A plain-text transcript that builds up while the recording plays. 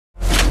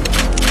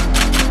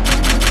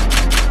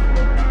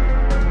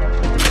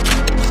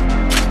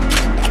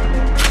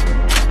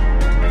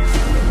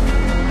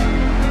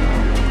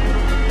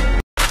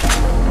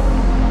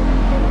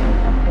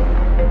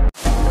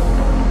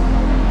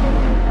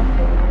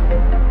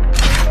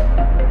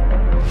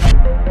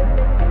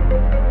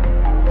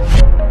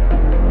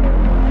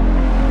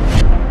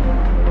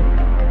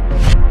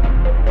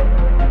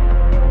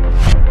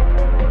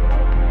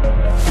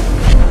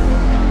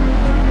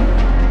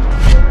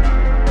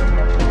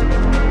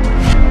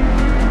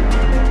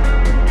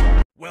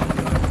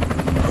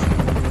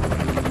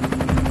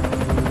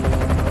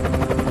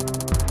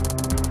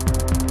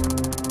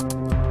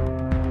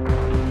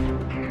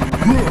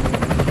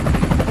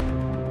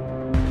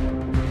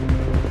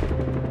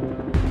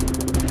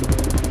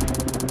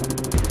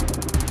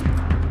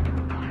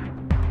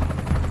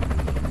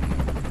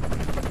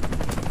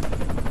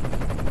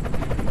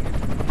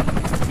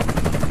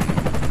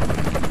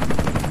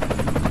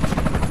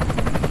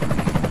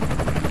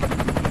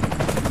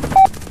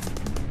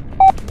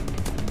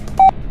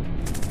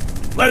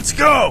Let's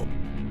go!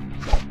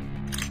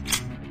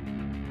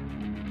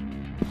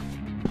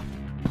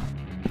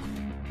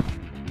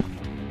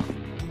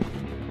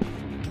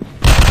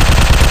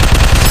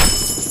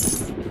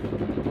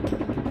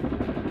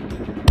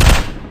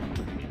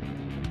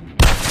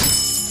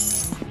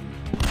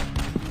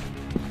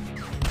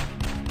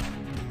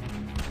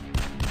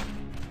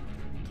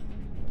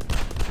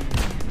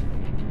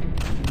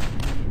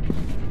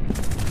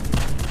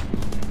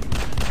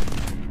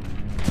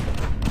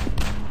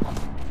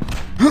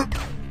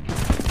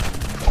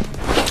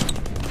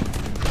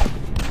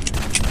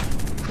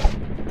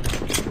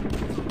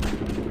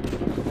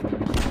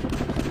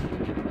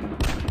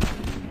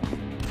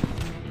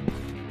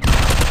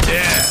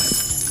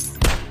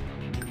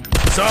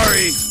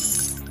 Sorry.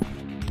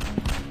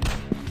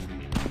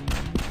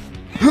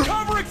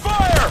 Covering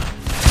fire!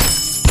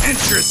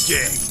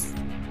 Interesting.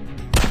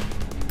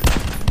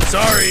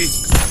 Sorry.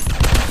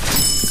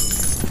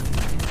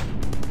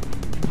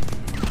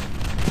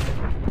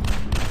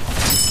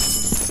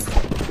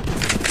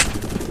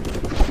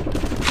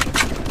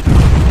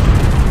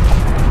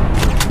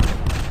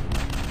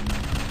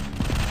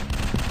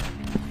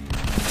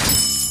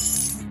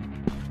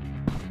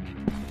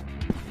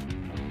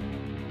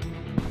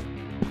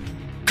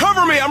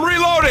 Cover me, I'm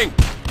reloading!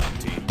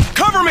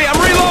 Cover me, I'm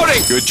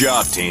reloading! Good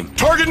job, team.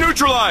 Target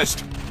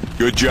neutralized!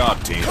 Good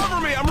job, team. Cover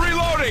me, I'm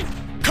reloading!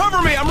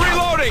 Cover me, I'm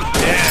reloading!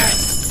 Yeah.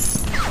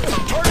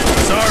 Target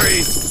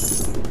Sorry.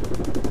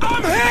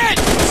 I'm hit!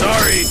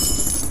 Sorry.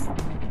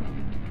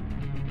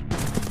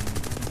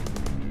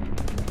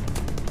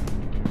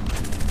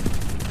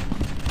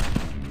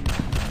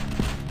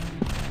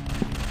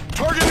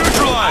 Target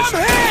neutralized!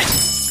 I'm hit!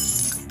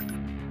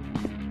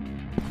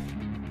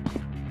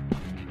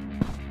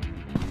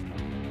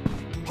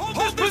 Hold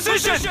this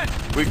position!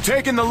 We've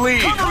taken the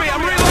lead. Cover me,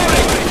 I'm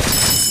reloading!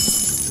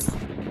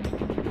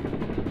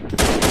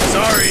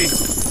 Sorry.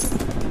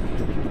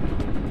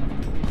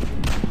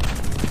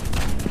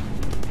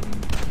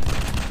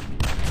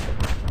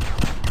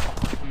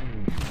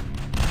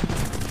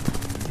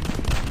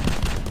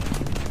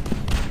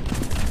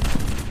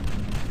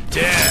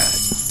 Dad.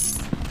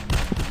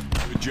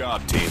 Good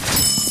job, team.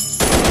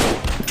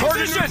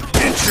 Target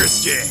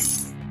Interesting.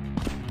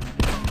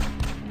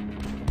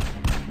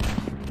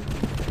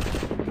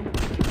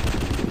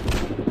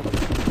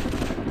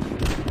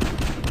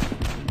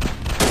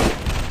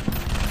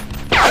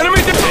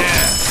 Enemy down!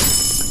 Yeah.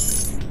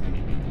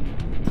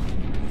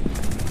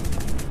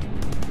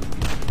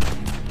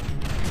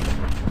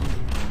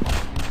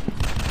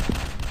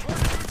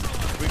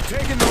 We've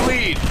taken the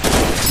lead.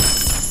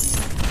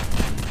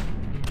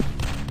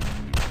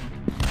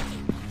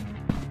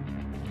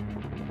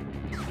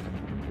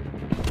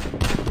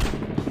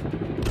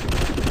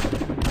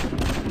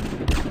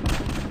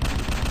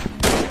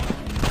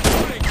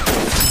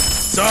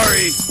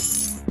 Sorry.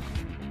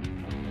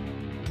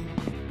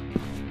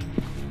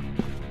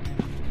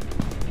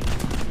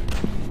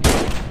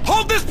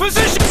 Hold this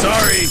position!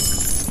 Sorry.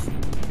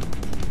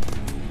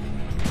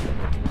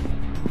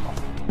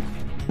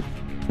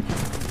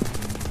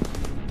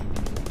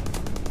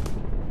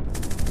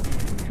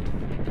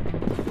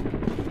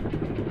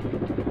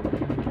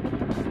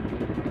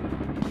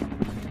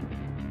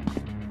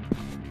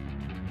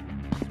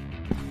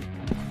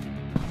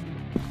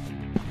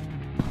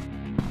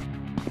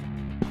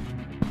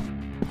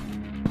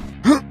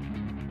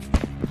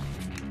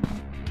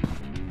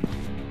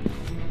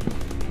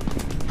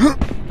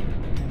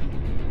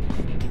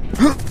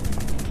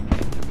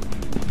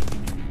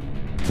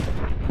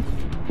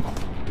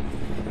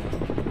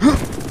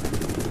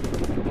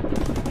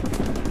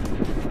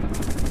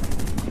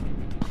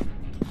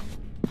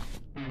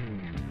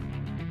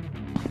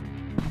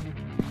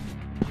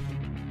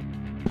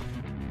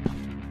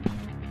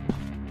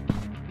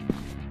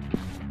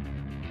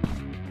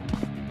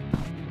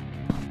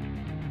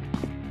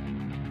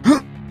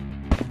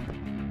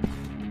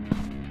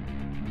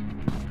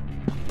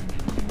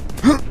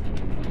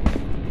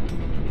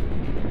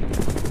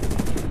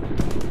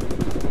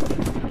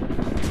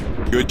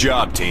 Good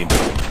job, team.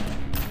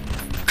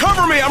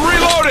 Cover me, I'm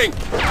reloading!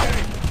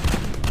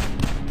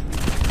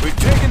 We've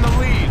taken the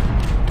lead.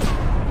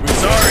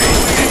 Sorry.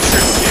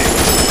 Interesting.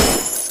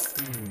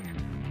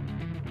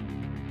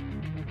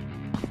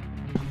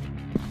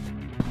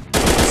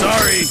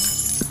 Sorry.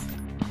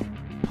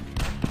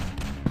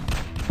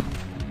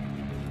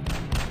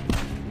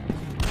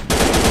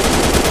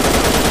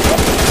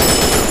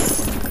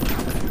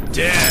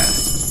 Dad.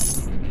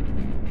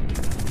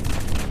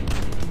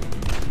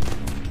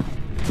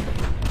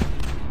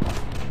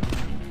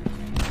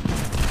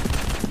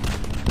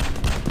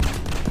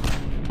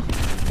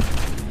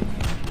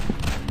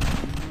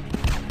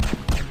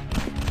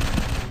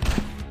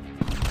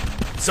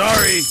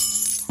 Sorry.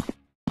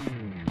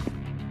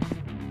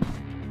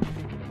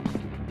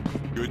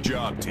 Good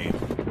job, team.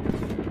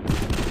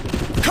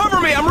 Cover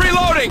me, I'm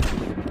reloading!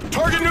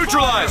 Target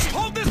neutralized!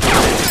 Hold this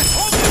position!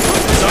 Hold this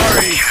position!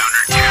 Sorry.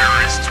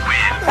 Counter-terrorists